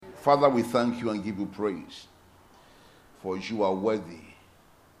Father, we thank you and give you praise, for you are worthy.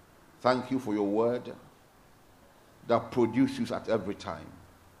 Thank you for your word that produces at every time.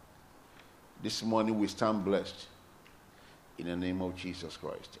 This morning we stand blessed in the name of Jesus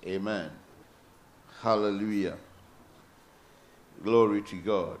Christ. Amen. Hallelujah. Glory to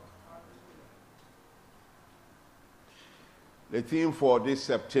God. The theme for this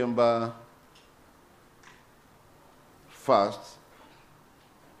September fast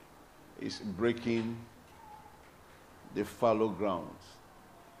is breaking the fallow grounds.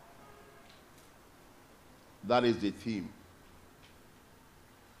 That is the theme.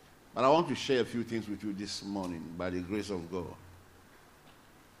 But I want to share a few things with you this morning by the grace of God.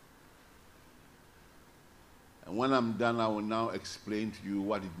 And when I'm done, I will now explain to you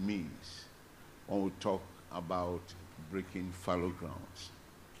what it means when we talk about breaking fallow grounds.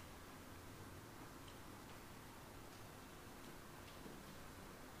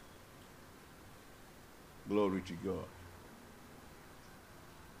 Glory to God.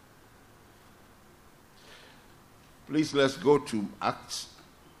 Please, let's go to Acts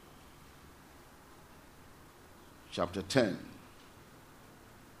chapter 10.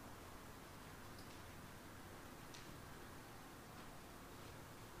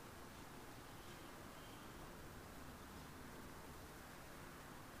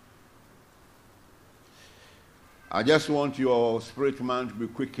 I just want your spirit man to be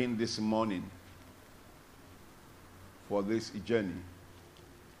quickened this morning for this journey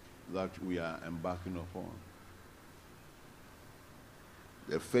that we are embarking upon.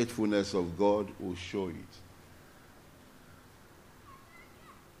 The faithfulness of God will show it.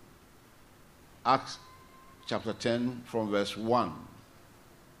 Acts chapter 10 from verse 1.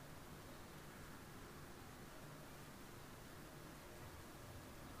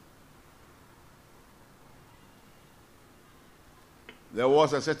 There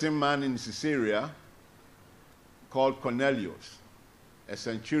was a certain man in Caesarea called Cornelius, a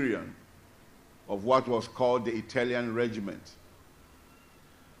centurion of what was called the Italian regiment.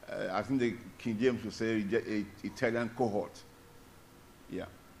 I think the King James would say Italian cohort. Yeah.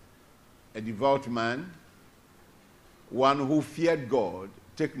 A devout man, one who feared God.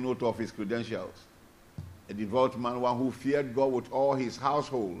 Take note of his credentials. A devout man, one who feared God with all his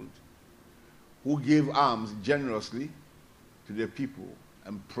household, who gave alms generously to the people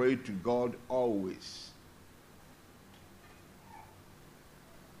and prayed to God always.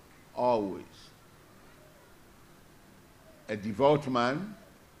 Always. A devout man,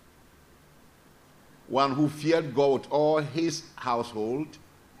 one who feared God with all his household,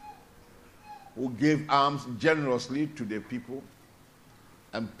 who gave alms generously to the people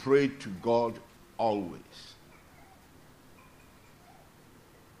and prayed to God always.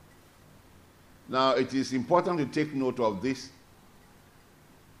 Now, it is important to take note of this.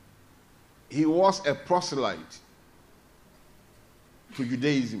 He was a proselyte to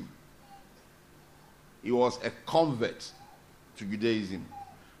Judaism. He was a convert to Judaism.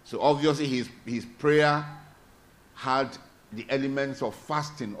 So obviously his prayer had the elements of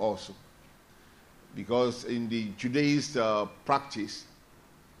fasting also. Because in the Judaist practice,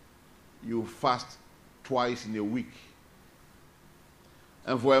 you fast twice in a week.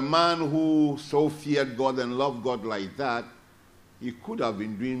 And for a man who so feared God and loved God like that, he could have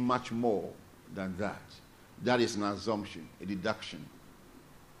been doing much more than that. That is an assumption, a deduction.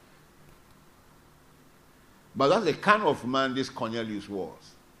 But that's the kind of man this Cornelius was.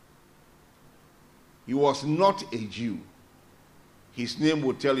 He was not a Jew. His name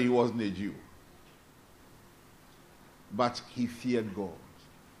would tell you he wasn't a Jew. But he feared God.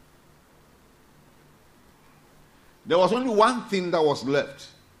 There was only one thing that was left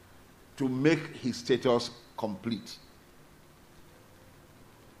to make his status complete.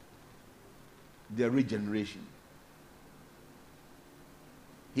 The regeneration.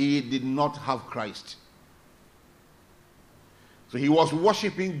 He did not have Christ. So he was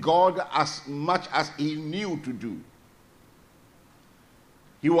worshiping God as much as he knew to do.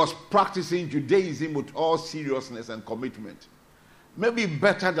 He was practicing Judaism with all seriousness and commitment. Maybe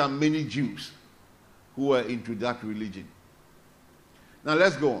better than many Jews who were into that religion. Now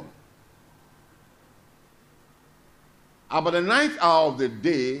let's go on. About the ninth hour of the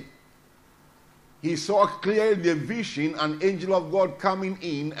day, he saw clearly the vision, an angel of God coming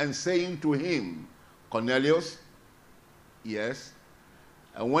in and saying to him, Cornelius, yes.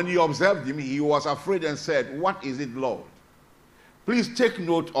 And when he observed him, he was afraid and said, what is it, Lord? Please take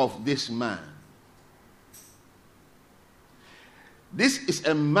note of this man. This is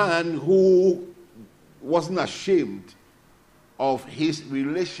a man who wasn't ashamed of his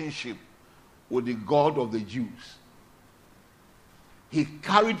relationship with the God of the Jews. he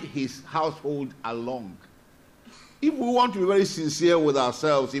carried his household along. If we want to be very sincere with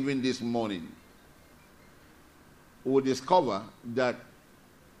ourselves, even this morning, we'll discover that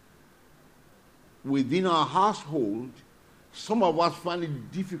within our household, some of us find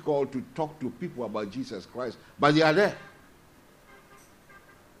it difficult to talk to people about Jesus Christ, but they are there.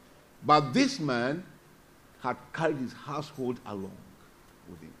 But this man had carried his household along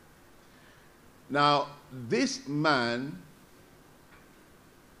with him. Now, this man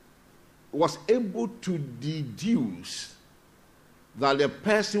was able to deduce that the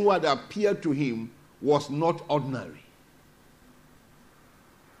person who had appeared to him was not ordinary.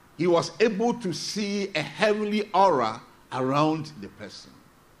 He was able to see a heavenly aura around the person.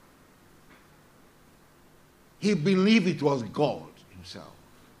 He believed it was God himself.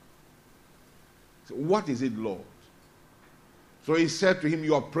 So, what is it, Lord? So he said to him,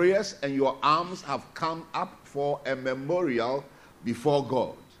 your prayers and your alms have come up for a memorial before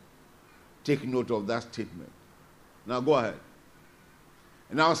God. Take note of that statement. Now go ahead.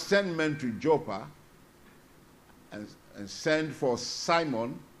 And now send men to Joppa and send for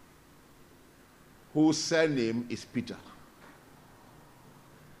Simon, whose surname is Peter.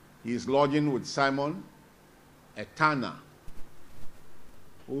 He is lodging with Simon, a tanner,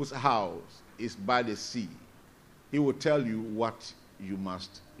 whose house is by the sea. He will tell you what you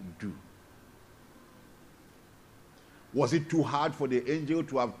must do. Was it too hard for the angel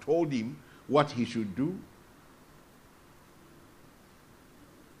to have told him what he should do?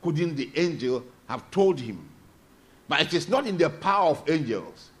 Couldn't the angel have told him? But it is not in the power of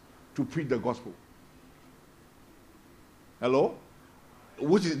angels to preach the gospel. Hello?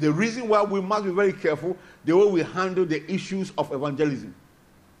 Which is the reason why we must be very careful the way we handle the issues of evangelism.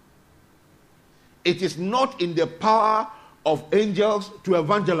 It is not in the power of angels to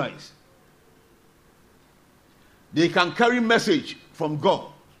evangelize. They can carry message from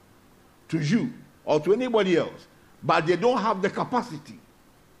God to you or to anybody else, but they don't have the capacity.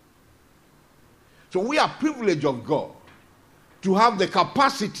 So we are privileged of God to have the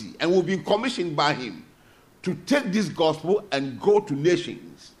capacity, and we've been commissioned by him to take this gospel and go to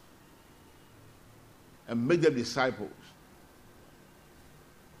nations and make them disciples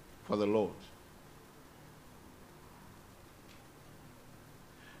for the Lord.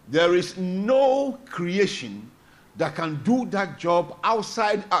 There is no creation that can do that job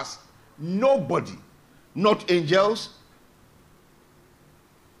outside us. Nobody. Not angels,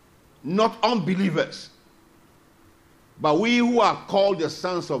 not unbelievers, but we who are called the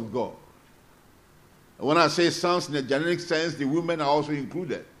sons of God. And when I say sons in the generic sense, the women are also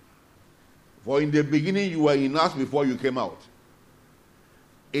included. For in the beginning you were in us before you came out.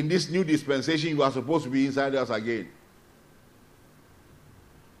 In this new dispensation you are supposed to be inside us again.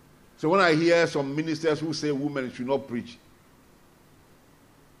 So when I hear some ministers who say women should not preach,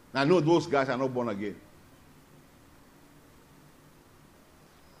 I know those guys are not born again.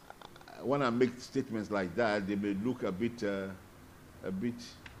 When I make statements like that, they may look a bit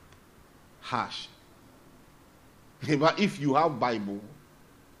harsh. But if you have Bible,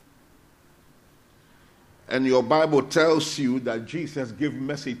 and your Bible tells you that Jesus gave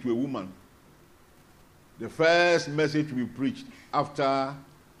message to a woman, the first message to be preached after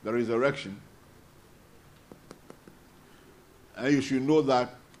the resurrection, and you should know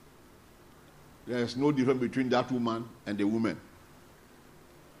that there is no difference between that woman and the woman.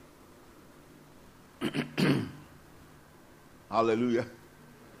 Hallelujah.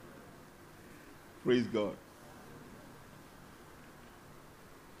 Praise God.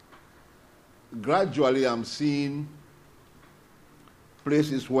 Gradually, I'm seeing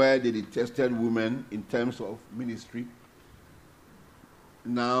places where they detested women in terms of ministry.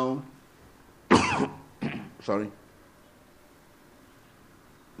 Now,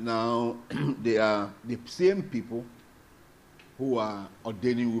 now they are the same people who are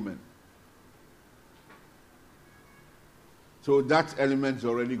ordaining women. So that element is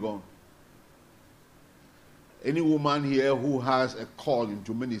already gone. Any woman here who has a call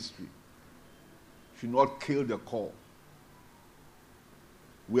into ministry should not kill the call.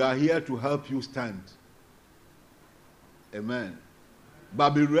 We are here to help you stand. Amen.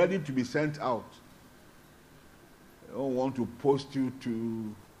 But be ready to be sent out. I don't want to post you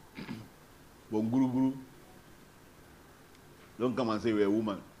to Bonguruguru. Don't come and say we're a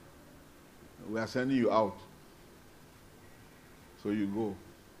woman. We are sending you out. So you go.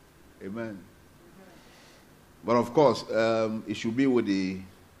 Amen. But of course, it should be with the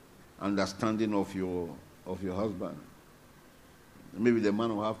understanding of your husband. Maybe the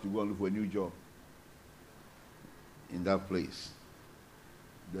man will have to go and look for a new job in that place.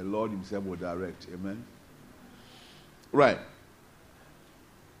 The Lord himself will direct. Amen. Right.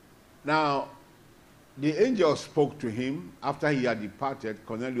 Now, the angel spoke to him after he had departed.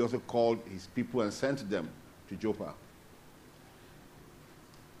 Cornelius also called his people and sent them to Joppa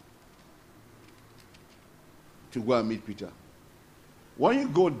to go and meet Peter. When you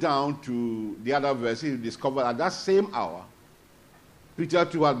go down to the other verse, you discover at that same hour, Peter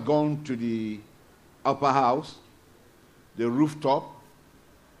too had gone to the upper house, the rooftop,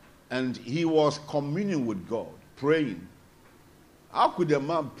 and he was communing with God, praying. How could a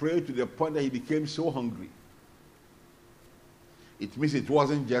man pray to the point that he became so hungry? It means it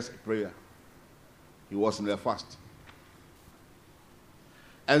wasn't just prayer. He was in a fast.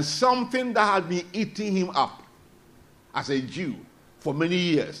 And something that had been eating him up as a Jew for many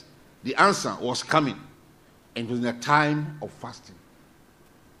years, the answer was coming. And it was in a time of fasting.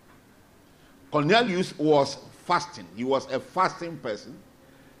 Cornelius was fasting. He was a fasting person.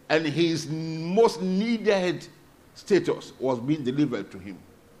 And his most needed status was being delivered to him.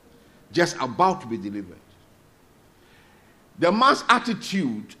 Just about to be delivered. The man's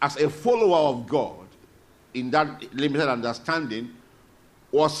attitude as a follower of God, in that limited understanding,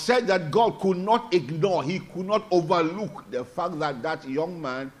 was said that God could not ignore, he could not overlook the fact that that young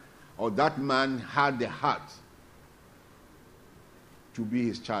man or that man had the heart to be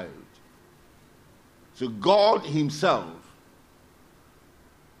his child. So God himself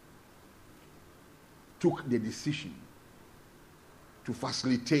took the decision to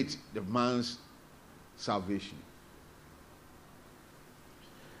facilitate the man's salvation.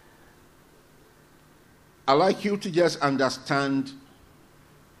 I'd like you to just understand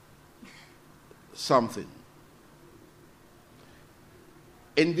something.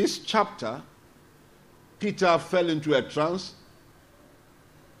 In this chapter, Peter fell into a trance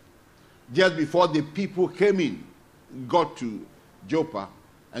just before the people came in, got to Joppa,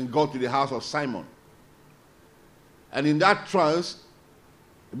 and got to the house of Simon. And in that trance,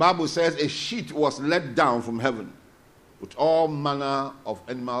 the Bible says a sheet was let down from heaven with all manner of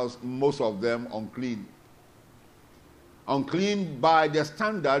animals, most of them unclean. Unclean by the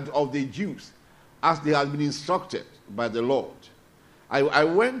standard of the Jews, as they had been instructed by the Lord. I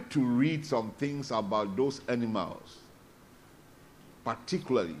went to read some things about those animals,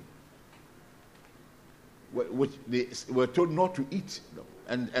 particularly which they were told not to eat them.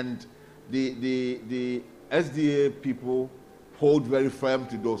 And the SDA people hold very firm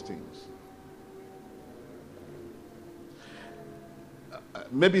to those things.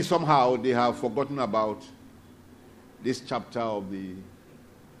 Maybe somehow they have forgotten about this chapter of the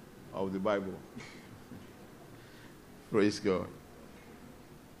Bible. Praise God.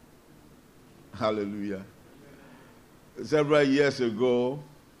 Hallelujah. Several years ago,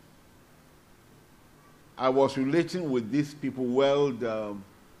 I was relating with these people, what do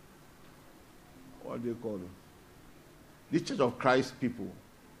you call them? The Church of Christ people.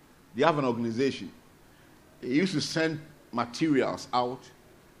 They have an organization. They used to send materials out,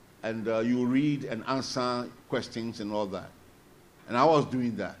 and you read and answer questions and all that. And I was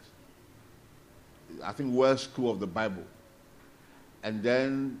doing that. I think World School of the Bible. And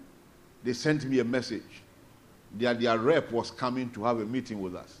then they sent me a message that their rep was coming to have a meeting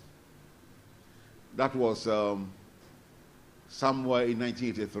with us. That was somewhere in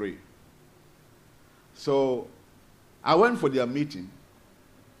 1983. So I went for their meeting.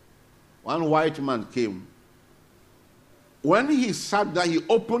 One white man came. When he sat there, he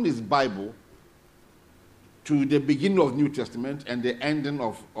opened his Bible to the beginning of New Testament and the ending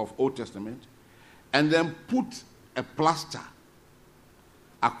of Old Testament, and then put a plaster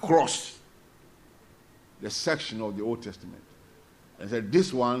across the section of the Old Testament and said,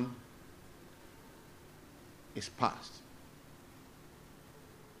 this one is past.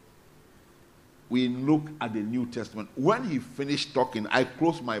 We look at the New Testament. When he finished talking, I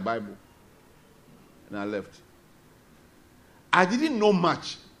closed my Bible and I left. I didn't know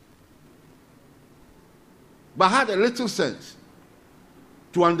much, but I had a little sense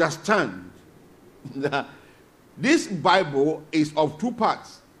to understand that this Bible is of two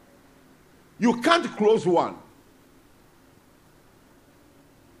parts. You can't close one,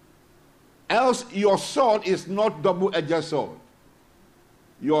 else your sword is not double-edged sword.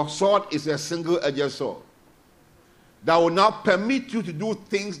 Your sword is a single-edged sword that will now permit you to do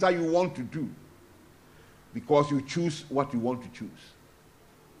things that you want to do because you choose what you want to choose.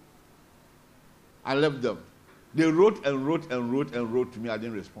 I left them. They wrote and wrote and wrote and wrote to me. I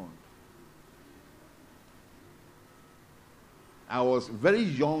didn't respond. I was very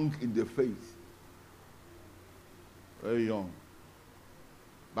young in the faith. Very young.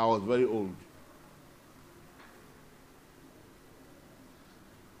 But I was very old.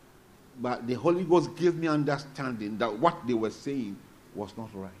 But the Holy Ghost gave me understanding that what they were saying was not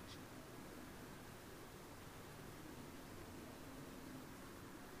right.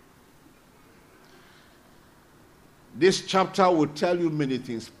 This chapter will tell you many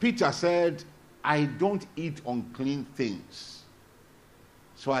things. Peter said, I don't eat unclean things,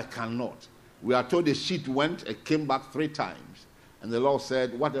 so I cannot. We are told the sheet went and came back 3 times. And the Lord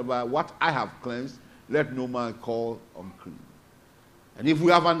said, what I have cleansed, let no man call unclean. And if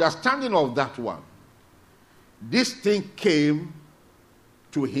we have understanding of that one, this thing came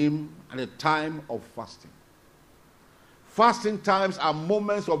to him at a time of fasting. Fasting times are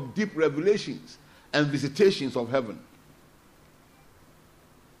moments of deep revelations and visitations of heaven.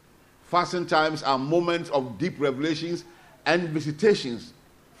 Fasting times are moments of deep revelations and visitations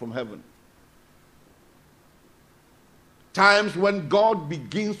from heaven. Times when God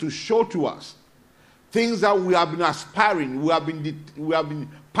begins to show to us things that we have been aspiring, we have been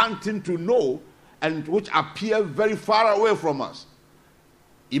panting to know, and which appear very far away from us.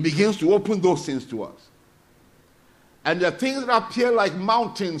 He begins to open those things to us. And the things that appear like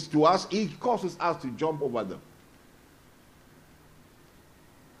mountains to us, he causes us to jump over them.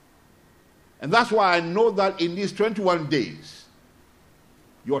 And that's why I know that in these 21 days,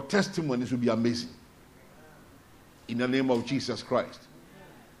 your testimonies will be amazing. In the name of Jesus Christ.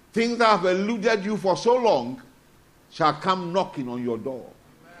 Things that have eluded you for so long shall come knocking on your door.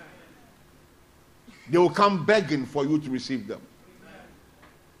 They will come begging for you to receive them.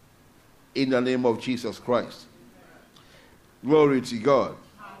 In the name of Jesus Christ. Glory to God.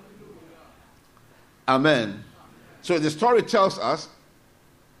 Amen. So the story tells us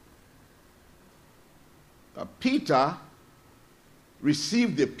that Peter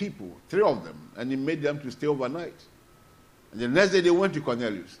received the people, 3 of them, and he made them to stay overnight. And the next day they went to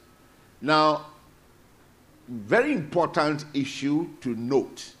Cornelius. Now, very important issue to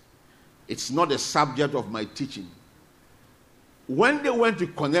note. It's not the subject of my teaching. When they went to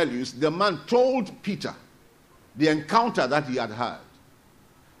Cornelius, the man told Peter the encounter that he had had.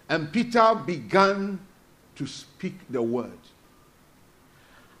 And Peter began to speak the word.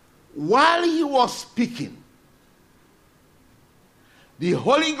 While he was speaking, the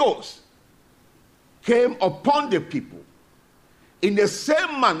Holy Ghost came upon the people in the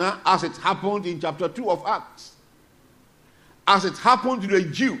same manner as it happened in chapter 2 of Acts. As it happened to the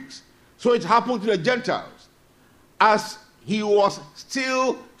Jews, so it happened to the Gentiles. As he was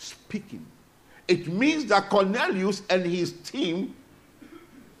still speaking. It means that Cornelius and his team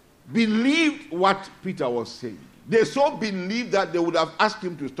believed what Peter was saying. They so believed that they would have asked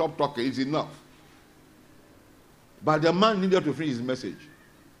him to stop talking. It's enough. But the man needed to finish his message.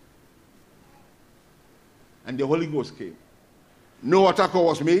 And the Holy Ghost came. No altar call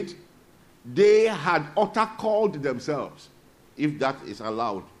was made. They had altar called themselves, if that is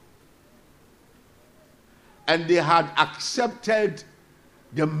allowed. And they had accepted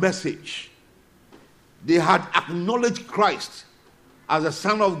the message. They had acknowledged Christ as the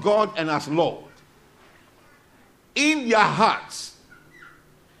Son of God and as Lord in their hearts.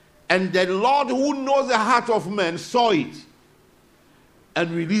 And the Lord, who knows the heart of men, saw it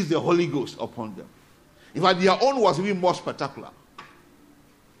and released the Holy Ghost upon them. In fact, their own was even more spectacular.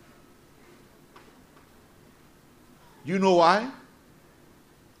 Do you know why?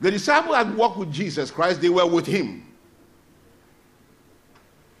 The disciples had walked with Jesus Christ. They were with him.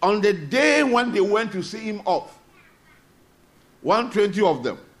 On the day when they went to see him off, 120 of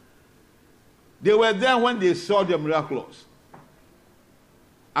them, they were there when they saw the miraculous.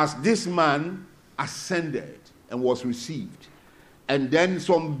 As this man ascended and was received. And then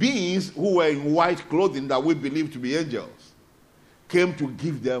some beings who were in white clothing that we believe to be angels came to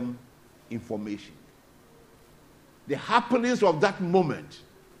give them information. The happenings of that moment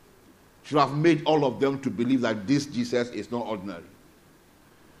should have made all of them to believe that this Jesus is not ordinary.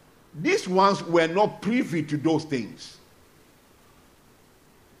 These ones were not privy to those things.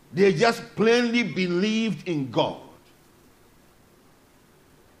 They just plainly believed in God.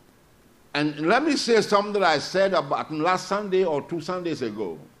 And let me say something that I said about last Sunday or 2 Sundays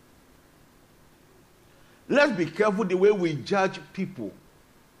ago. Let's be careful the way we judge people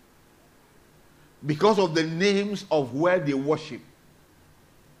because of the names of where they worship.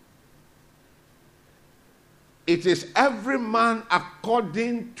 It is every man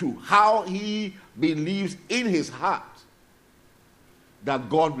according to how he believes in his heart that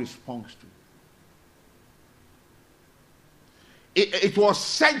God responds to. It was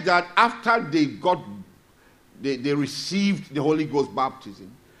said that after they received the Holy Ghost baptism,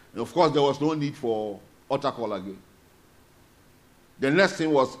 and of course there was no need for altar call again. The next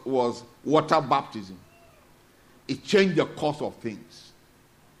thing was water baptism. It changed the course of things.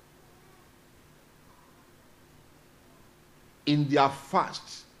 In their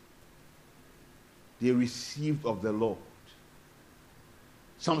fast, they received of the Lord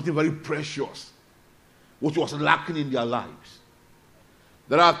something very precious. which was lacking in their lives.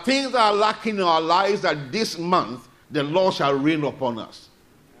 There are things that are lacking in our lives that this month the Lord shall rain upon us.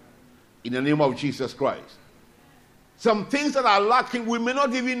 In the name of Jesus Christ. Some things that are lacking we may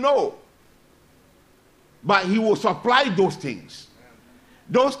not even know. But he will supply those things.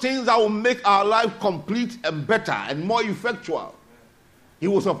 Those things that will make our life complete and better and more effectual. He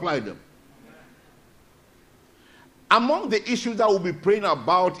will supply them. Among the issues that we'll be praying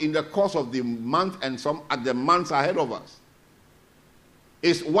about in the course of the month and some at the months ahead of us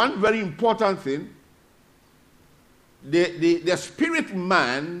is one very important thing. The spirit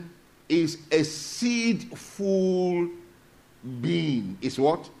man is a seedful being. Is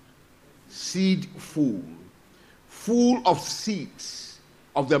what? Seedful. Full of seeds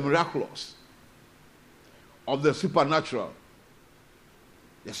of the miraculous, of the supernatural.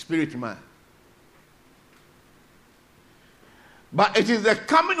 The spirit man. But it is the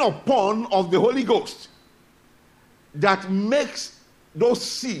coming upon of the Holy Ghost that makes those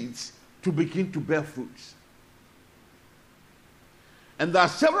seeds to begin to bear fruits. And there are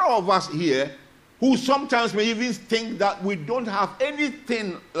several of us here who sometimes may even think that we don't have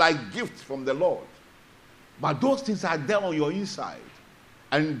anything like gifts from the Lord. But those things are there on your inside.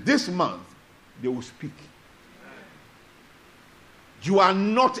 And this month, they will speak. You are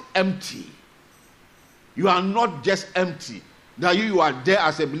not empty. You are not just empty. That you are there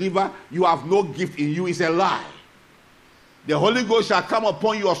as a believer, you have no gift in you, is a lie. The Holy Ghost shall come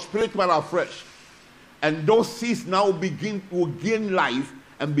upon your spirit man afresh. And those seeds now will gain life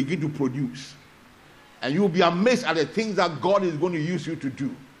and begin to produce. And you will be amazed at the things that God is going to use you to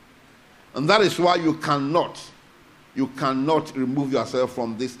do. And that is why you cannot remove yourself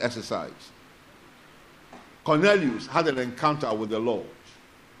from this exercise. Cornelius had an encounter with the Lord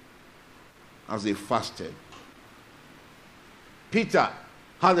as they fasted. Peter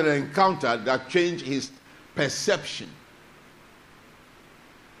had an encounter that changed his perception.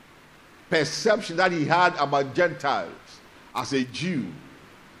 Perception that he had about Gentiles as a Jew.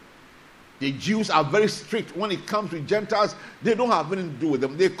 The Jews are very strict when it comes to Gentiles. They don't have anything to do with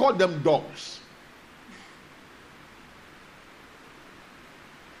them. They call them dogs.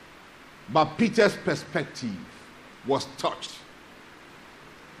 But Peter's perspective was touched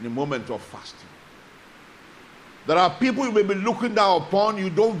in the moment of fasting. There are people you may be looking down upon, you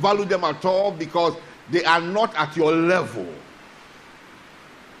don't value them at all because they are not at your level.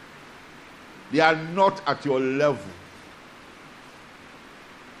 They are not at your level.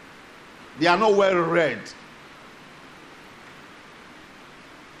 They are not well read.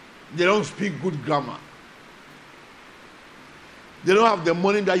 They don't speak good grammar. They don't have the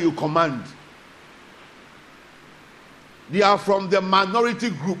money that you command. They are from the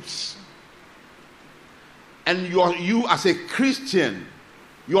minority groups. And you as a Christian,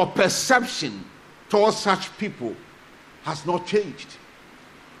 your perception towards such people has not changed.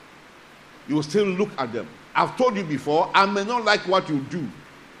 You will still look at them. I've told you before, I may not like what you do,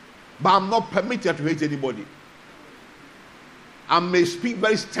 but I'm not permitted to hate anybody. I may speak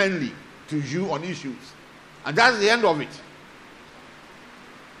very sternly to you on issues. And that's the end of it.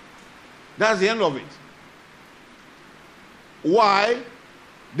 That's the end of it. Why?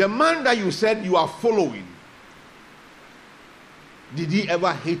 The man that you said you are following, did he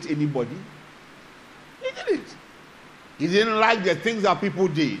ever hate anybody? He didn't. He didn't like the things that people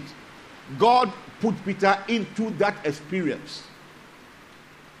did. God put Peter into that experience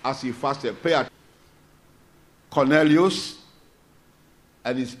as he fasted. Cornelius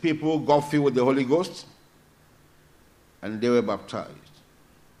and his people got filled with the Holy Ghost and they were baptized.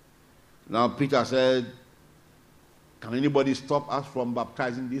 Now Peter said, can anybody stop us from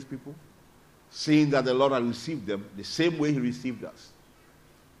baptizing these people? Seeing that the Lord had received them the same way he received us.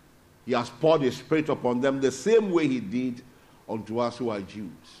 He has poured his Spirit upon them the same way he did unto us who are Jews.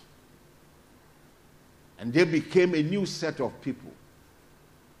 And they became a new set of people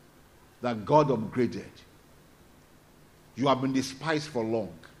that God upgraded. You have been despised for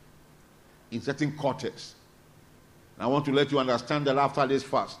long in certain quarters. And I want to let you understand that after this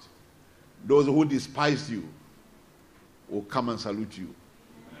fast, those who despise you will come and salute you.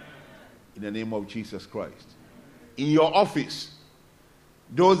 In the name of Jesus Christ. In your office,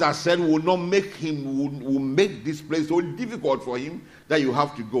 those that said will make this place so difficult for him that you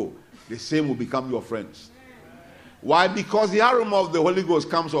have to go, the same will become your friends. Why? Because the aroma of the Holy Ghost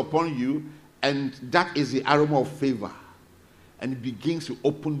comes upon you, and that is the aroma of favor. And it begins to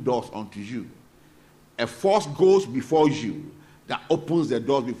open doors unto you. A force goes before you that opens the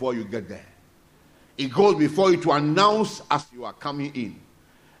doors before you get there. It goes before you to announce as you are coming in.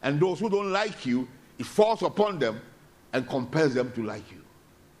 And those who don't like you, it falls upon them and compels them to like you.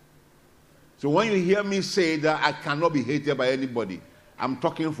 So when you hear me say that I cannot be hated by anybody, I'm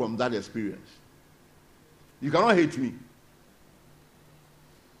talking from that experience. You cannot hate me.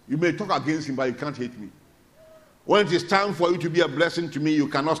 You may talk against him, but you can't hate me. When it is time for you to be a blessing to me, you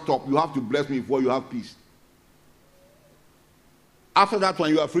cannot stop. You have to bless me before you have peace. After that,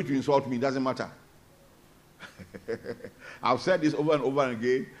 when you are free to insult me, it doesn't matter. I've said this over and over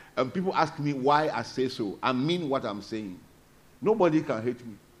again, and people ask me why I say so. I mean what I'm saying. Nobody can hate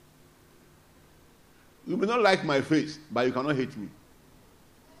me. You may not like my face, but you cannot hate me.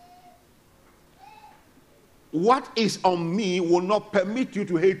 What is on me will not permit you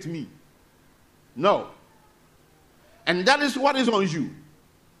to hate me. No. And that is what is on you.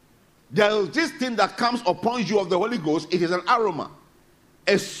 There is this thing that comes upon you of the Holy Ghost. It is an aroma,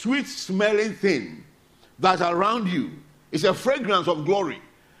 a sweet smelling thing that's around you. It's a fragrance of glory.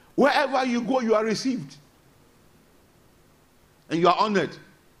 Wherever you go, you are received. And you are honored.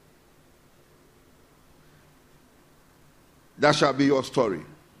 That shall be your story.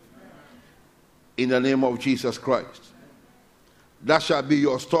 In the name of Jesus Christ. That shall be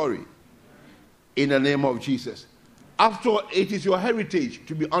your story. In the name of Jesus. After all, it is your heritage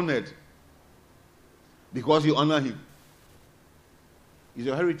to be honored. Because you honor him. It's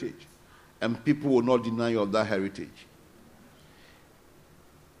your heritage. And people will not deny you of that heritage.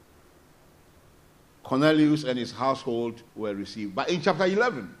 Cornelius and his household were received. But in chapter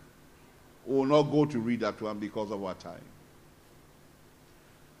 11, we will not go to read that one because of our time.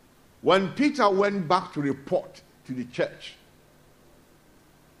 When Peter went back to report to the church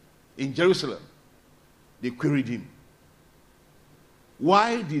in Jerusalem, they queried him.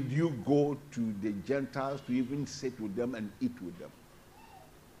 Why did you go to the Gentiles to even sit with them and eat with them?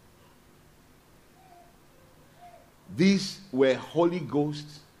 These were Holy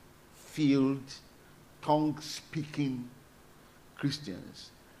Ghost-filled, tongue-speaking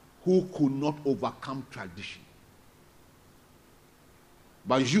Christians who could not overcome tradition.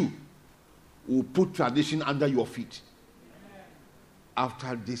 But you will put tradition under your feet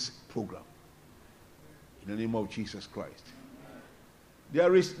after this program. In the name of Jesus Christ.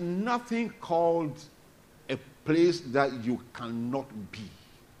 There is nothing called a place that you cannot be.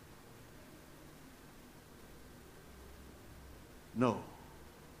 No.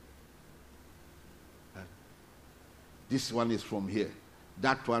 This one is from here.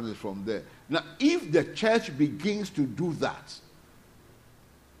 That one is from there. Now, if the church begins to do that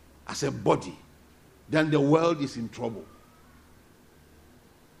as a body, then the world is in trouble.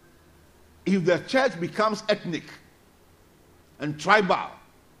 If the church becomes ethnic and tribal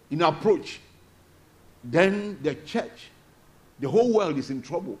in approach, then the church, the whole world is in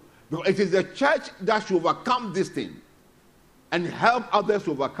trouble. Because it is the church that should overcome this thing and help others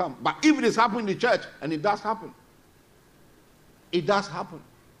to overcome. But if it is happening in the church, and it does happen, it does happen.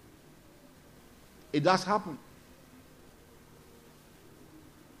 It does happen.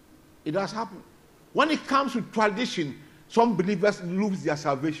 It does happen. When it comes to tradition, some believers lose their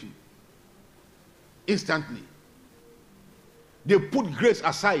salvation instantly. They put grace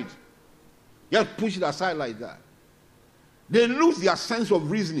aside. Just push it aside like that. They lose their sense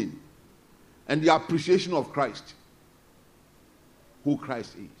of reasoning and the appreciation of Christ, who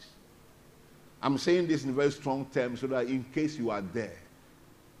Christ is. I'm saying this in very strong terms so that in case you are there,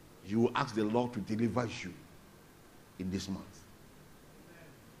 you will ask the Lord to deliver you in this month.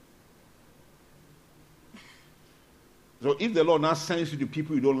 So if the Lord now sends you to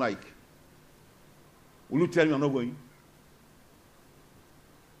people you don't like, will you tell me I'm not going?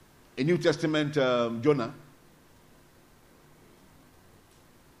 A New Testament Jonah.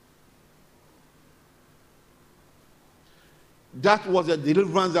 That was a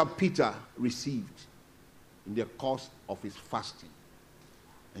deliverance that Peter received in the course of his fasting.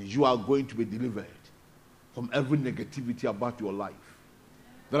 And you are going to be delivered from every negativity about your life.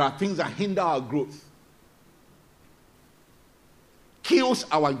 There are things that hinder our growth, kills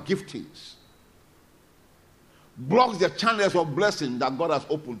our giftings, blocks the channels of blessing that God has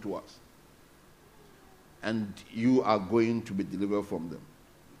opened to us. And you are going to be delivered from them.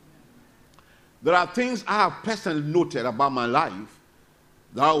 There are things I have personally noted about my life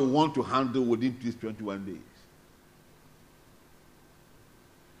that I will want to handle within these 21 days.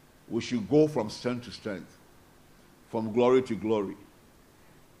 We should go from strength to strength, from glory to glory.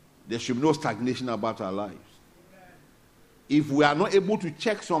 There should be no stagnation about our lives. If we are not able to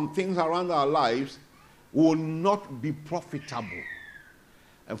check some things around our lives, we will not be profitable.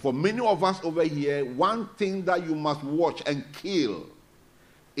 And for many of us over here, one thing that you must watch and kill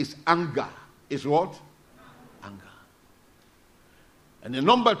is anger. Is what? Anger. And the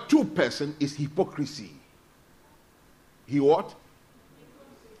number 2 person is hypocrisy. He what?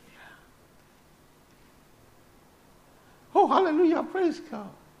 hallelujah. Praise God.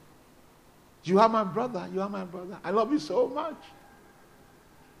 You are my brother. You are my brother. I love you so much.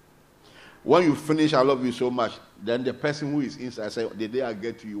 When you finish, I love you so much, then the person who is inside say, the day I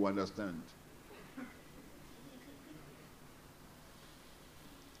get to you, understand.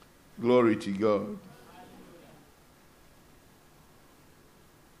 Glory to God.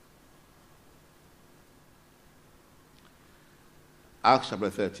 Acts chapter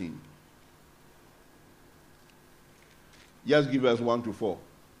 13. Just give us 1 to 4.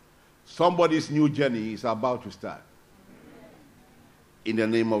 Somebody's new journey is about to start. In the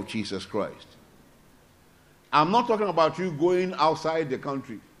name of Jesus Christ. I'm not talking about you going outside the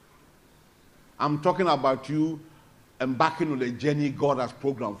country. I'm talking about you embarking on the journey God has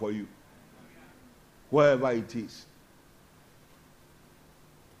programmed for you. Wherever it is.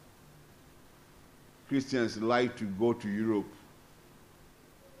 Christians like to go to Europe.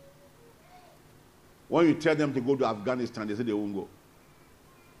 When you tell them to go to Afghanistan, they say they won't go.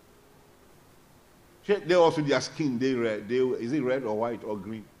 They also, their skin, is it red or white or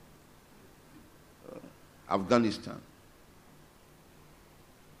green? Afghanistan.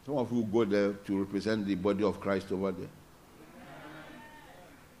 Some of you go there to represent the body of Christ over there.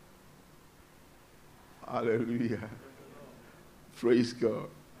 Hallelujah. Praise God.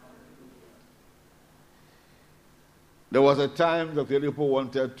 There was a time Dr. Elipo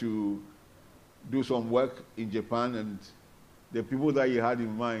wanted to do some work in Japan, and the people that he had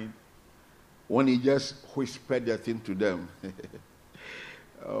in mind, when he just whispered the thing to them,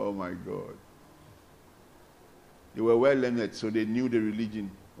 oh my God. They were well learned, so they knew the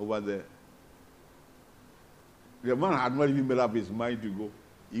religion over there. The man had not even made up his mind to go.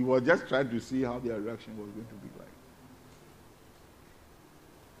 He was just trying to see how their reaction was going to be like.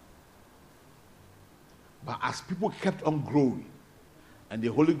 But as people kept on growing, and the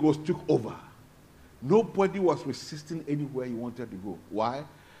Holy Ghost took over, nobody was resisting anywhere he wanted to go. Why?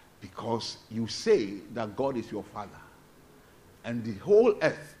 Because you say that God is your Father, and the whole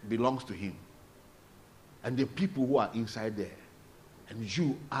earth belongs to him, and the people who are inside there, and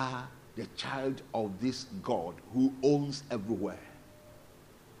you are the child of this God who owns everywhere.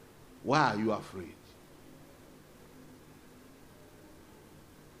 Why are you afraid?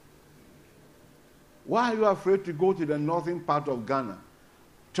 Why are you afraid to go to the northern part of Ghana,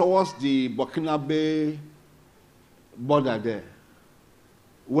 towards the Burkinabe border there,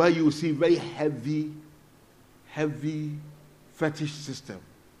 where you see very heavy fetish system?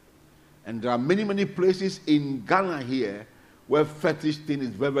 And there are many, many places in Ghana here where fetish thing is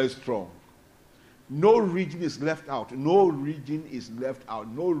very, very strong. No region is left out. No region is left out.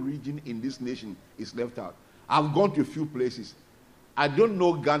 No region in this nation is left out. I've gone to a few places. I don't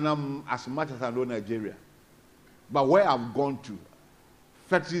know Ghana as much as I know Nigeria. But where I've gone to,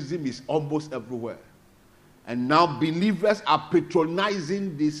 fetishism is almost everywhere. And now believers are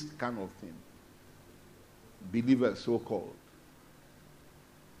patronizing this kind of thing. Believers, so-called.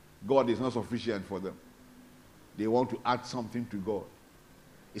 God is not sufficient for them. They want to add something to God.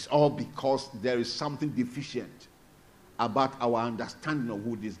 It's all because there is something deficient about our understanding of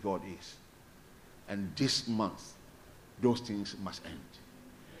who this God is. And this month, those things must end.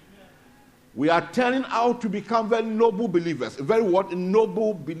 We are turning out to become very noble believers. Very what?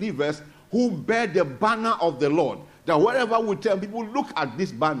 Noble believers who bear the banner of the Lord. That wherever we tell people, look at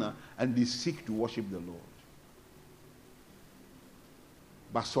this banner, and they seek to worship the Lord.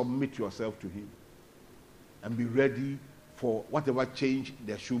 But submit yourself to him. And be ready for whatever change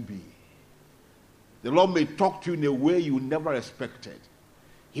there should be. The Lord may talk to you in a way you never expected.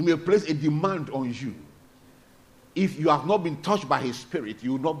 He may place a demand on you. If you have not been touched by his spirit,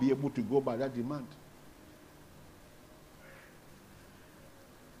 you will not be able to go by that demand.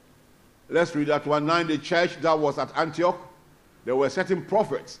 Let's read that one. Now in the church that was at Antioch, there were certain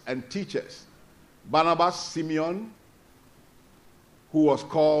prophets and teachers. Barnabas, Simeon, who was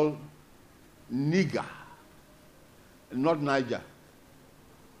called Niger, not Niger.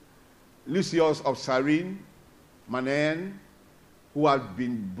 Lucius of Cyrene, Manaen, who had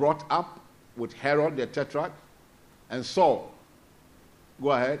been brought up with Herod the Tetrarch, and Saul.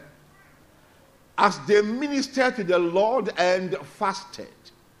 Go ahead. As they ministered to the Lord and fasted,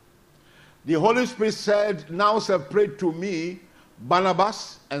 the Holy Spirit said, now separate to me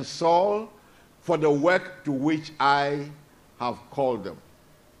Barnabas and Saul for the work to which I have called them.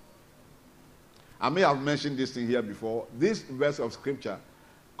 I may have mentioned this thing here before. This verse of scripture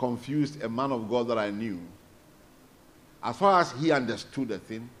confused a man of God that I knew. As far as he understood the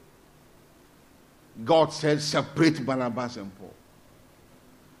thing, God said, separate Barnabas and Paul.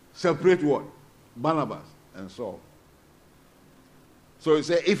 Separate what? Barnabas and Saul. So he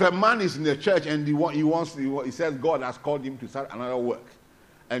said, if a man is in the church and he says God has called him to start another work,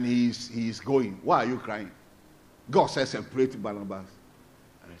 and he's going, why are you crying? God says separate Barnabas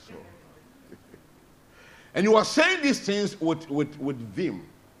and so. And he was saying these things with vim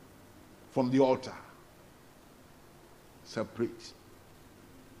from the altar. Separate.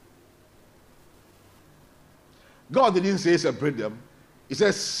 God didn't say separate them. He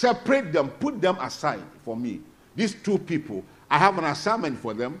says separate them, put them aside for me. These two people, I have an assignment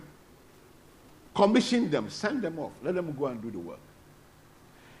for them. Commission them, send them off. Let them go and do the work.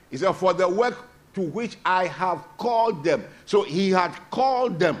 He said, for the work to which I have called them. So he had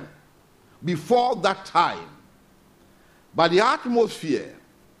called them before that time. But the atmosphere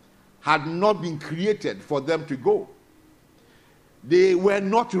had not been created for them to go. They were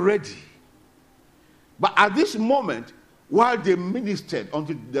not ready. But at this moment, while they ministered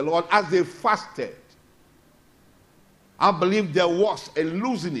unto the Lord, as they fasted, I believe there was a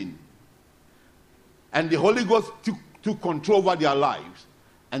loosening. And the Holy Ghost took control over their lives.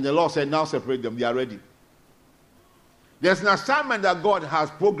 And the Lord said, now separate them. They are ready. There's an assignment that God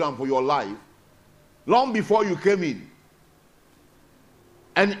has programmed for your life long before you came in.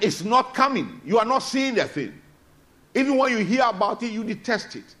 And it's not coming. You are not seeing the thing. Even when you hear about it, you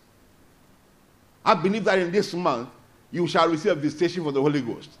detest it. I believe that in this month, you shall receive a visitation from the Holy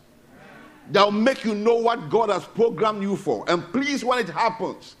Ghost. That will make you know what God has programmed you for. And please, when it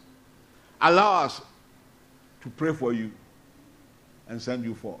happens, allow us to pray for you and send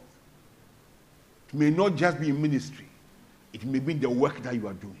you forth. It may not just be in ministry. It may be in the work that you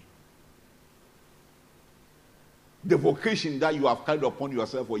are doing. The vocation that you have carried upon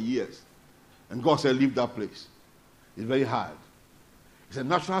yourself for years. And God said, leave that place. It's very hard. It's a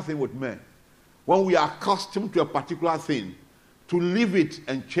natural thing with men. When we are accustomed to a particular thing, to leave it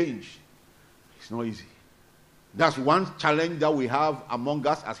and change, it's not easy. That's one challenge that we have among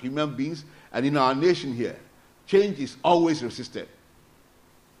us as human beings and in our nation here. Change is always resisted.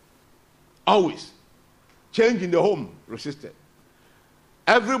 Always. Change in the home, resisted.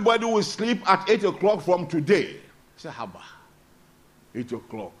 Everybody will sleep at 8 o'clock from today. Say, haba. 8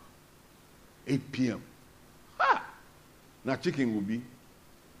 o'clock. 8 p.m. Ha! Now chicken will be.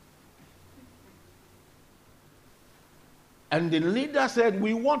 And the leader said,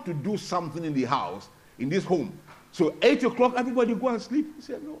 we want to do something in the house, in this home. So 8 o'clock, everybody go and sleep. He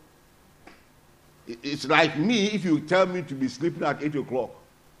said, no. It's like me, if you tell me to be sleeping at 8 o'clock,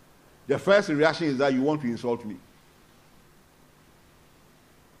 the first reaction is that you want to insult me.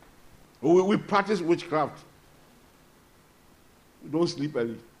 We practice witchcraft. We don't sleep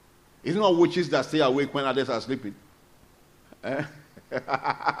early. It's not witches that stay awake when others are sleeping. Eh?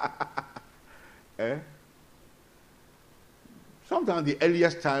 Eh? Sometimes the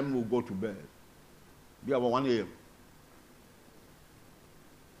earliest time we'll go to bed. Be about 1 a.m.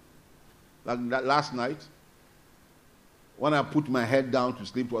 Like that last night, when I put my head down to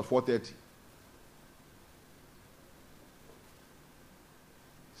sleep, it was 4:30.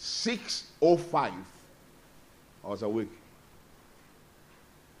 6:05, I was awake.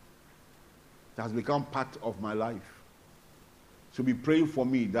 It has become part of my life. So be praying for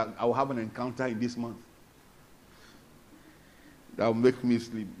me that I will have an encounter in this month that will make me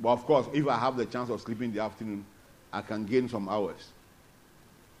sleep. But of course, if I have the chance of sleeping in the afternoon, I can gain some hours.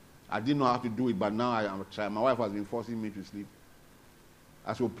 I didn't know how to do it, but now I am trying. My wife has been forcing me to sleep.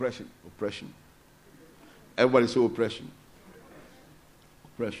 That's oppression. Oppression. Everybody say oppression.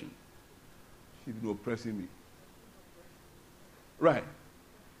 Oppression. She's been oppressing me. Right.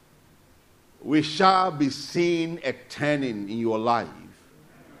 We shall be seeing a turning in your life.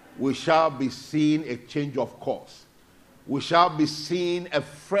 We shall be seeing a change of course. We shall be seeing a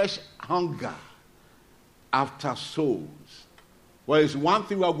fresh hunger after souls. Well, it's one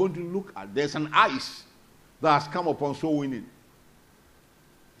thing we are going to look at. There's an ice that has come upon soul winning.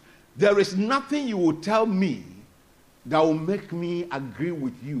 There is nothing you will tell me that will make me agree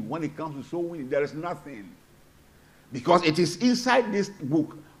with you when it comes to soul winning. There is nothing. Because it is inside this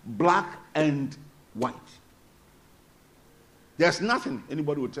book, black and white. There's nothing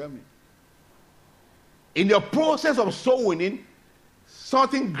anybody will tell me. In the process of soul winning,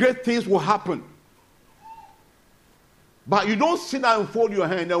 certain great things will happen. But you don't sit down and fold your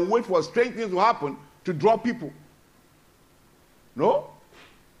hand and wait for strange things to happen to draw people. No.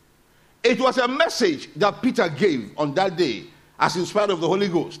 It was a message that Peter gave on that day as inspired of the Holy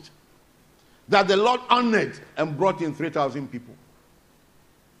Ghost, that the Lord honored and brought in 3,000 people.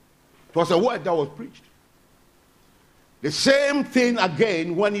 It was a word that was preached. The same thing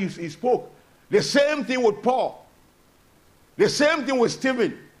again when he spoke. The same thing with Paul. The same thing with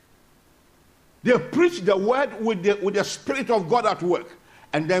Stephen. They preached the word with the Spirit of God at work.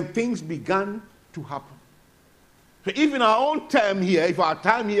 And then things began to happen. So if in our own time here, if our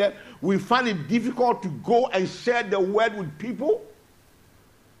time here, we find it difficult to go and share the word with people,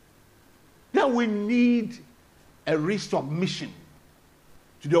 then we need a resubmission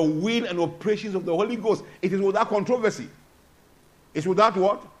to the will and operations of the Holy Ghost. It is without controversy. It's without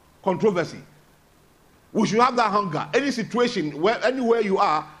what? Controversy. We should have that hunger. Any situation, anywhere you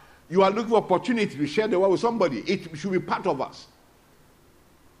are looking for opportunity to share the word with somebody. It should be part of us.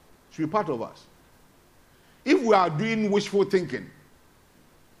 It should be part of us. If we are doing wishful thinking,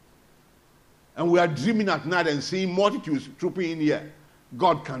 and we are dreaming at night and seeing multitudes trooping in here,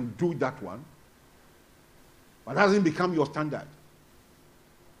 God can do that one. But that doesn't become your standard.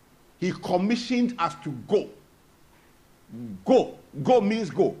 He commissioned us to go. Go. Go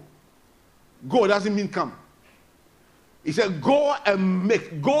means go. Go doesn't mean come. He said, go and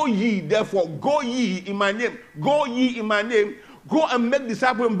make. Go ye, therefore, go ye in my name. Go ye in my name. Go and make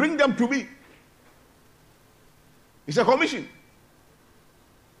disciples and bring them to me. It's a commission.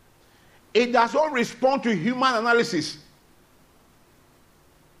 It does not respond to human analysis.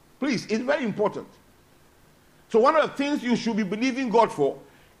 Please, it's very important. So one of the things you should be believing God for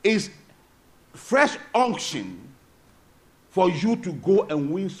is fresh unction for you to go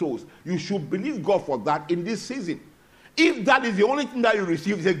and win souls. You should believe God for that in this season. If that is the only thing that you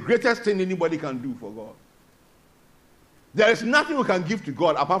receive, it's the greatest thing anybody can do for God. There is nothing you can give to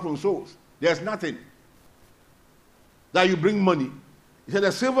God apart from souls. There's nothing. That you bring money. He said,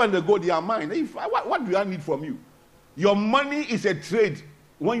 the silver and the gold, they are mine. What do I need from you? Your money is a trade.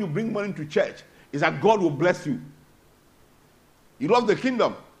 When you bring money to church, is that God will bless you. You love the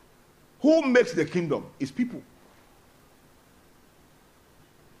kingdom. Who makes the kingdom? It's people.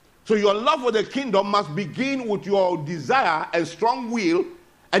 So your love for the kingdom must begin with your desire and strong will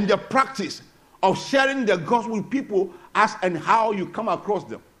and the practice of sharing the gospel with people as and how you come across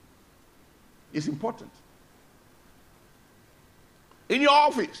them. It's important. In your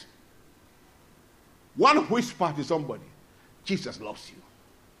office, one whisper to somebody, Jesus loves you.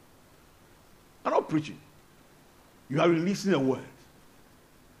 I'm not preaching. You are releasing a word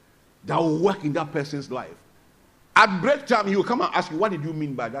that will work in that person's life. At break time, he will come and ask you, what did you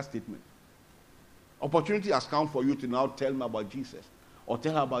mean by that statement? Opportunity has come for you to now tell me about Jesus or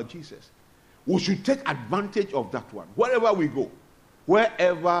tell her about Jesus. We should take advantage of that one. Wherever we go.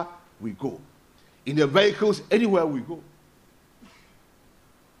 Wherever we go. In the vehicles, anywhere we go.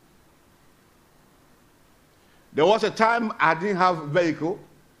 There was a time I didn't have a vehicle.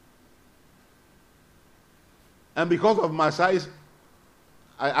 And because of my size,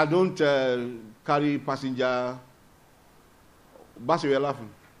 I don't carry passenger. Bus, you're laughing.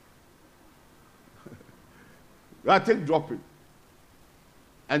 I take dropping.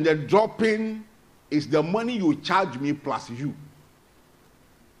 And the dropping is the money you charge me plus you.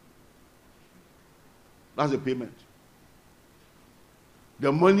 That's the payment.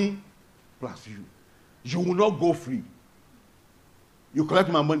 The money plus you. You will not go free. You collect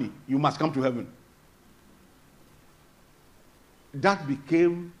my money, you must come to heaven. That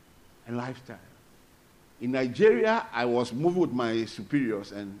became a lifestyle. In Nigeria, I was moving with my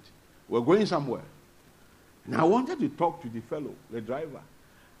superiors and we're going somewhere. And I wanted to talk to the fellow, the driver.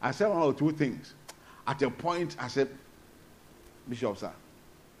 I said one or two things. At a point, I said, Bishop, sir,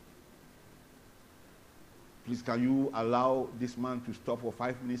 please can you allow this man to stop for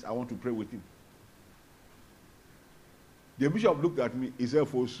 5 minutes? I want to pray with him. The bishop looked at me. He said,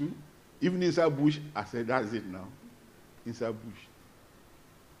 Fosu, even inside bush. I said, that's it now. Inside bush.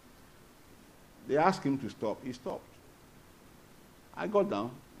 They asked him to stop. He stopped. I got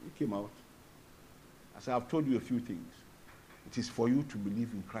down. He came out. I said, I've told you a few things. It is for you to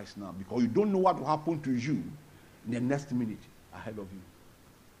believe in Christ now because you don't know what will happen to you in the next minute ahead of you.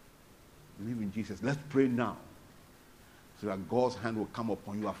 Believe in Jesus. Let's pray now so that God's hand will come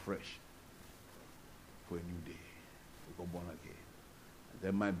upon you afresh for a new day. You go born again. And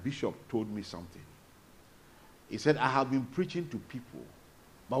then my bishop told me something. He said, I have been preaching to people,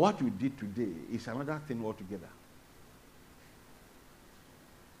 but what you did today is another thing altogether.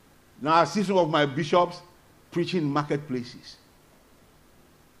 Now I see some of my bishops preaching in marketplaces.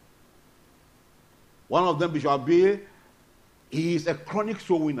 One of them, Bishop Abe, he is a chronic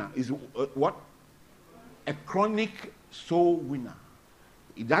soul winner. Is what? A chronic soul winner.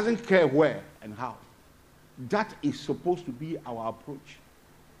 He doesn't care where and how. That is supposed to be our approach.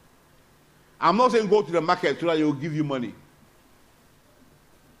 I'm not saying go to the market so that they will give you money.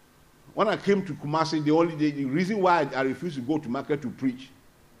 When I came to Kumasi, the reason why I refused to go to market to preach,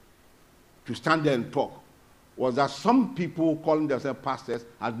 to stand there and talk, was that some people calling themselves pastors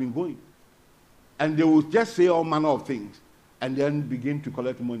had been going. and they will just say all manner of things and then begin to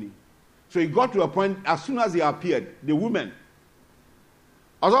collect money. So it got to a point, as soon as they appeared, the women,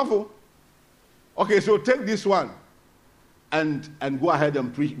 Asafo, okay, so take this one and go ahead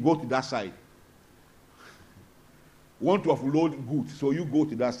and preach, go to that side. Want to offload goods, so you go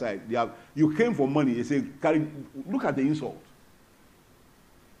to that side. You came for money, they say, look at the insult.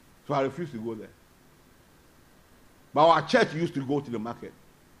 So I refused to go there. But our church used to go to the market.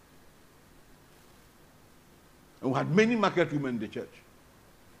 And we had many market women in the church.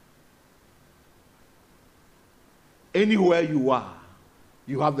 Anywhere you are,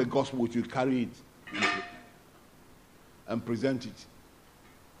 you have the gospel, you carry it and present it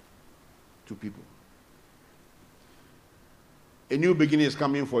to people. A new beginning is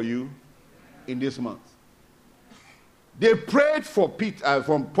coming for you in this month. They prayed for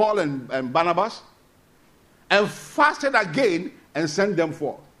from Paul and Barnabas, and fasted again and sent them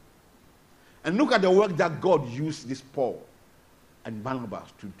forth. And look at the work that God used this Paul and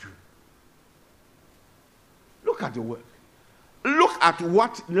Barnabas to do. Look at the work. Look at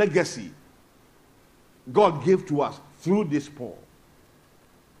what legacy God gave to us through this Paul.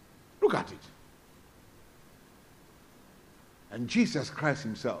 Look at it. And Jesus Christ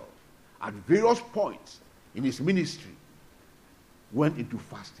himself, at various points in his ministry, went into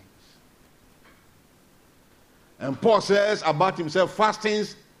fastings. And Paul says about himself,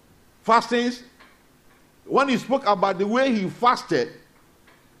 fastings, when he spoke about the way he fasted,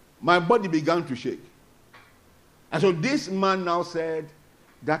 my body began to shake. And so this man now said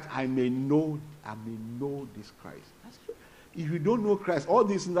that I may know this Christ. If you don't know Christ, all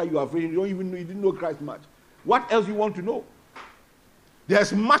these things that you are afraid, you didn't know Christ much. What else you want to know?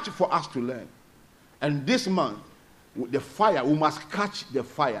 There's much for us to learn. And this month, the fire, we must catch the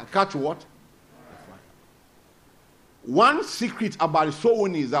fire. Catch what? The fire. One secret about soul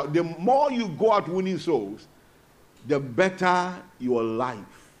winning is that the more you go out winning souls, the better your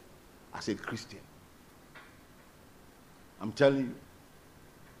life as a Christian. I'm telling you.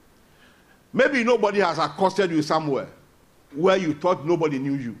 Maybe nobody has accosted you somewhere where you thought nobody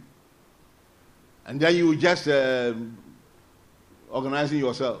knew you. And then you just organizing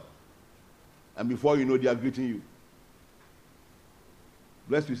yourself. And before you know, they are greeting you.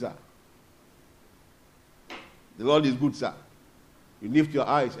 Bless you, sir. The Lord is good, sir. You lift your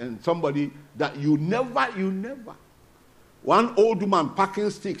eyes and somebody that you never. One old woman packing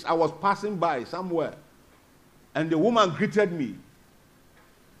sticks, I was passing by somewhere. And the woman greeted me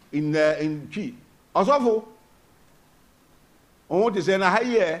in Chi. Osofo. I want to say,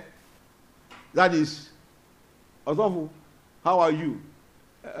 "Hi, that is Osofo. How are you?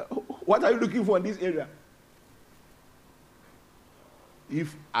 What are you looking for in this area?"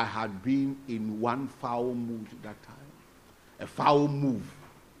 If I had been in one foul mood that time, a foul move,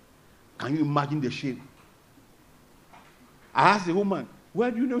 can you imagine the shame? I asked the woman,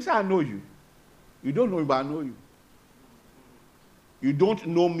 "Where do you know?" She said, "I know you. You don't know me, but I know you. You don't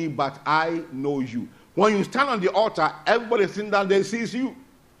know me, but I know you." When you stand on the altar, everybody sitting down there sees you.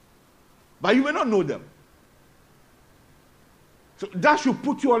 But you may not know them. So that should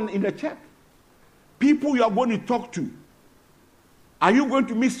put you in a check. People you are going to talk to. Are you going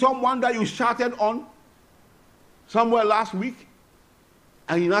to meet someone that you shouted on somewhere last week?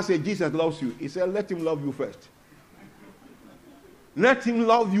 And you now say, "Jesus loves you." He said, "Let him love you first." Let him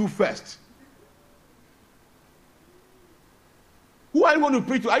love you first. Who are you going to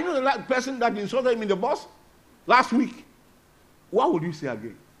preach to? Are you the person that insulted him in the bus last week? What would you say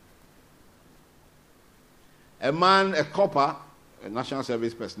again? A man, a copper, a national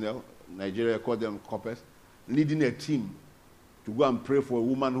service personnel, Nigeria called them coppers, leading a team to go and pray for a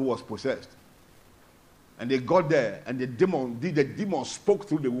woman who was possessed. And they got there, and the demon spoke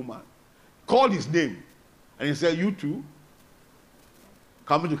through the woman, called his name, and he said, "You too,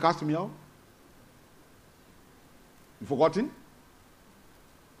 coming to cast me out? You forgotten?"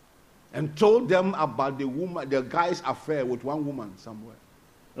 And told them about the guy's affair with one woman somewhere.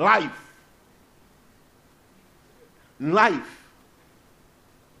 Life.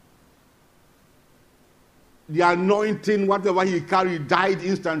 The anointing, whatever he carried, died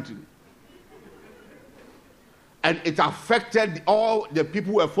instantly. And it affected all the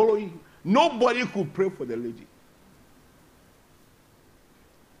people who were following. Nobody could pray for the lady.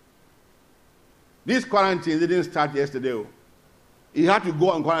 This quarantine didn't start yesterday. He had to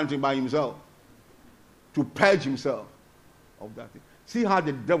go on quarantine by himself to purge himself of that thing. See how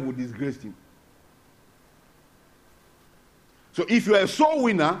the devil disgraced him. So if you are a soul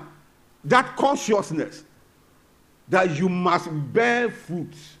winner, that consciousness that you must bear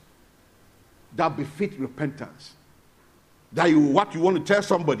fruits that befit repentance, that what you want to tell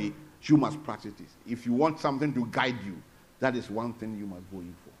somebody, You must practice this. If you want something to guide you, that is one thing you must go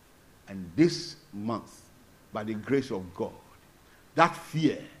in for. And this month, by the grace of God, that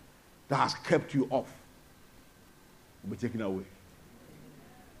fear that has kept you off will be taken away.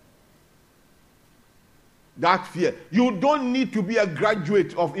 That fear. You don't need to be a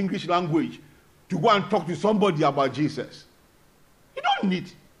graduate of English language to go and talk to somebody about Jesus. You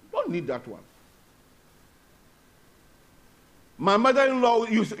don't need that one. My mother-in-law,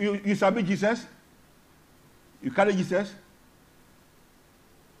 you sabi Jesus? You carry Jesus?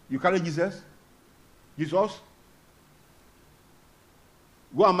 You carry Jesus? Jesus?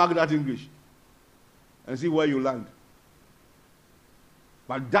 Go and mark that English and see where you land.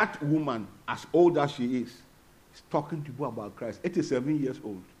 But that woman, as old as she is talking to you about Christ, 87 years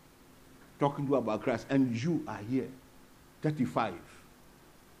old, talking to you about Christ, and you are here, 35,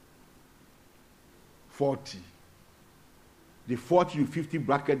 40. The 40 to 50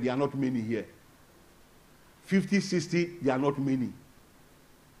 bracket, there are not many here. 50, 60, there are not many.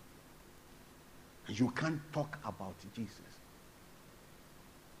 And you can't talk about Jesus.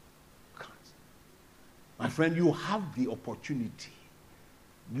 You can't. My friend, you have the opportunity.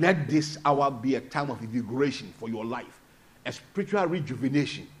 Let this hour be a time of invigoration for your life, a spiritual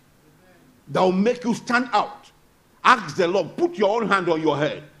rejuvenation that will make you stand out. Ask the Lord, put your own hand on your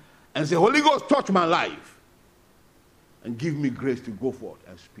head and say, Holy Ghost, touch my life and give me grace to go forth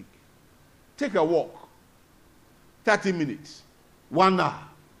and speak. Take a walk, 30 minutes, 1 hour.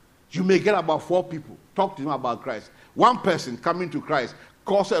 You may get about 4 people. Talk to them about Christ. One person coming to Christ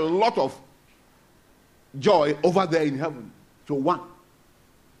causes a lot of joy over there in heaven. So one.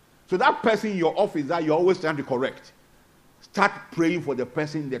 So that person in your office that you're always trying to correct, start praying for the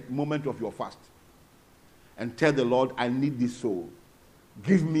person in the moment of your fast. And tell the Lord, I need this soul.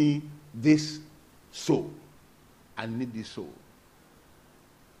 Give me this soul. I need this soul.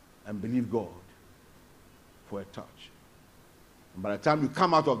 And believe God for a touch. And by the time you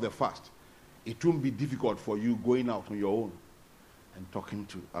come out of the fast, it won't be difficult for you going out on your own and talking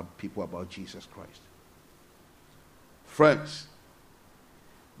to people about Jesus Christ. Friends,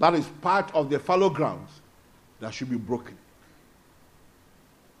 that is part of the fallow grounds that should be broken.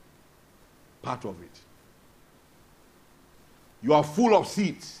 Part of it. You are full of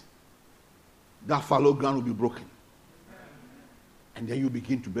seeds. That fallow ground will be broken. And then you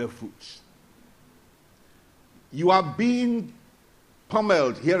begin to bear fruits. You are being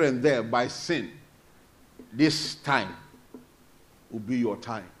pummeled here and there by sin. This time will be your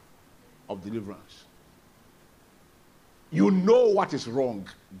time of deliverance. You know what is wrong,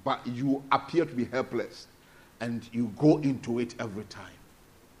 but you appear to be helpless. And you go into it every time.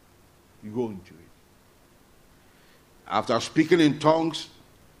 You go into it. After speaking in tongues,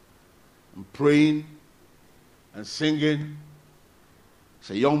 and praying, and singing, as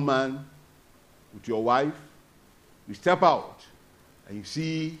a young man with your wife, you step out and you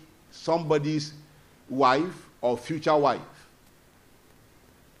see somebody's wife or future wife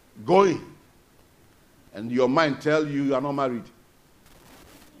going, and your mind tells you you are not married.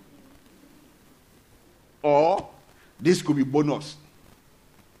 Or this could be bonus.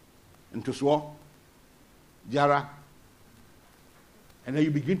 Into swore, Jara. And then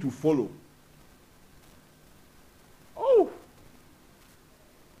you begin to follow. Oh!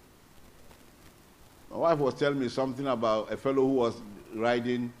 My wife was telling me something about a fellow who was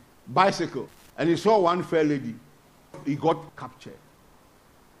riding bicycle. And he saw one fair lady. He got captured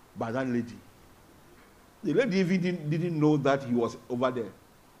by that lady. The lady even didn't know that he was over there.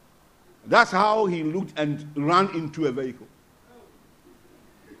 That's how he looked and ran into a vehicle.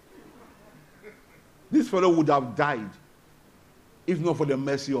 This fellow would have died if not for the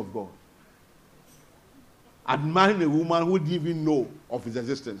mercy of God. Admiring a woman who didn't even know of his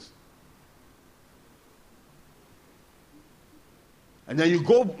existence. And then you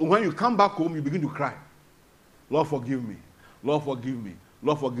go, when you come back home, you begin to cry. Lord, forgive me. Lord, forgive me.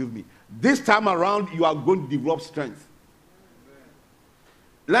 Lord, forgive me. This time around, you are going to develop strength.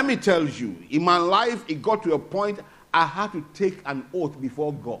 Let me tell you, in my life, it got to a point I had to take an oath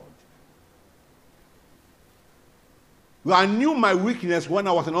before God. I knew my weakness when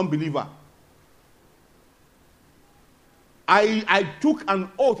I was an unbeliever. I took an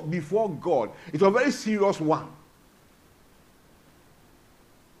oath before God. It's a very serious one.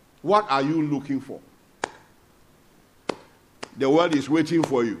 What are you looking for? The world is waiting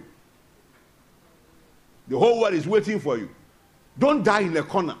for you. The whole world is waiting for you. Don't die in a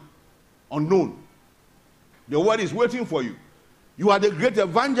corner, unknown. The world is waiting for you. You are the great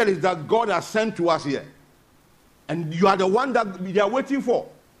evangelist that God has sent to us here. And you are the one that they are waiting for.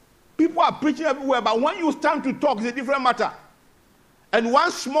 People are preaching everywhere, but when you stand to talk, it's a different matter. and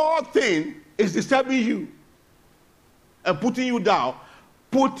one small thing is disturbing you and putting you down,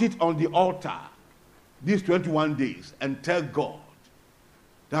 put it on the altar these 21 days and tell God,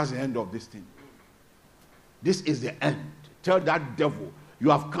 that's the end of this thing. This is the end. Tell that devil, you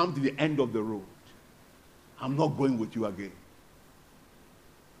have come to the end of the road. I'm not going with you again.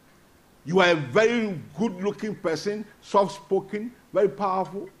 You are a very good-looking person, soft-spoken, very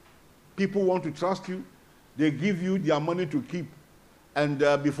powerful. People want to trust you. They give you their money to keep. And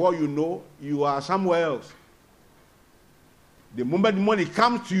before you know, you are somewhere else. The moment the money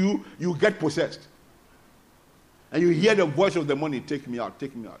comes to you, you get possessed. And you hear the voice of the money, take me out,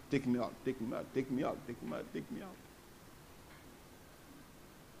 take me out, take me out, take me out, take me out, take me out, take me out.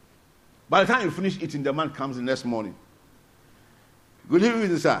 By the time you finish eating, the man comes the next morning. Good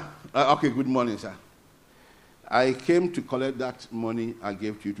evening, sir. Okay, good morning, sir. I came to collect that money I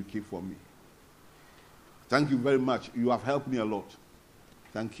gave to you to keep for me. Thank you very much. You have helped me a lot.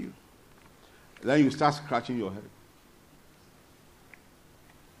 Thank you. Then you start scratching your head.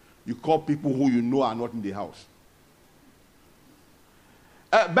 You call people who you know are not in the house.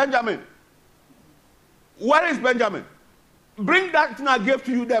 Benjamin, where is Benjamin? Bring that thing I gave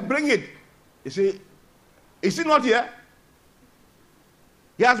to you there. Bring it. You see, is he not here?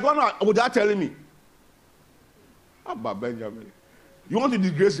 He has gone out without telling me. How about Benjamin? You want to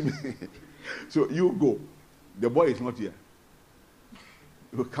disgrace me? So you go. The boy is not here.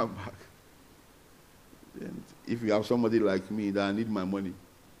 He will come back. And if you have somebody like me that I need my money,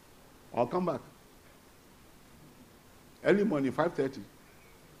 I'll come back. Early morning, 5:30.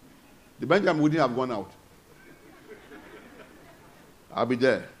 The Benjamin wouldn't have gone out. I'll be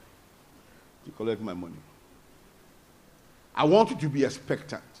there to collect my money. I want you to be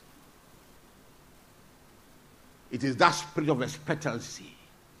expectant. It is that spirit of expectancy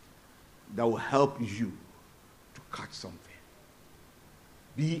that will help you to catch something.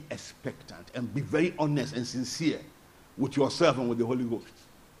 Be expectant and be very honest and sincere with yourself and with the Holy Ghost.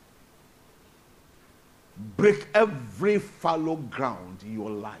 Break every fallow ground in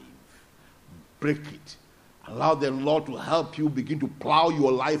your life. Break it. Allow the Lord to help you begin to plow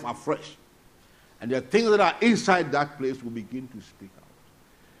your life afresh. And the things that are inside that place will begin to speak out.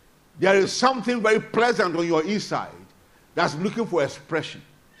 There is something very pleasant on your inside that's looking for expression.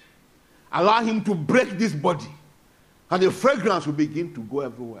 Allow him to break this body, and the fragrance will begin to go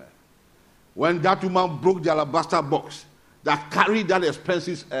everywhere. When that woman broke the alabaster box that carried that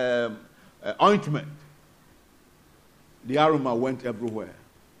expensive ointment, the aroma went everywhere,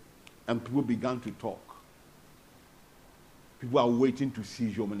 and people began to talk. People are waiting to see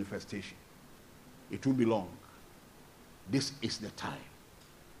your manifestation. It won't be long. This is the time.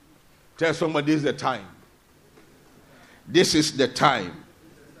 Tell somebody this is the time. This is the time.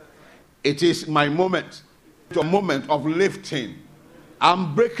 It is my moment. It's a moment of lifting.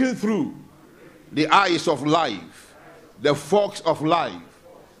 I'm breaking through the eyes of life, the fogs of life,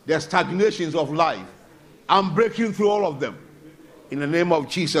 the stagnations of life. I'm breaking through all of them in the name of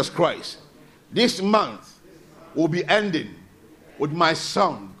Jesus Christ. This month will be ending with my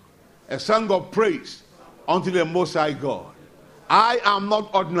song, a song of praise unto the Most High God. I am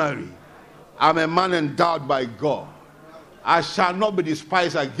not ordinary. I'm a man endowed by God. I shall not be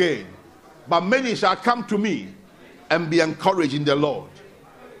despised again, but many shall come to me and be encouraged in the Lord.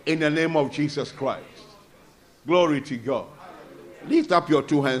 In the name of Jesus Christ. Glory to God. Lift up your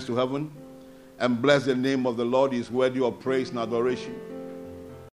two hands to heaven and bless the name of the Lord. He is worthy of praise and adoration.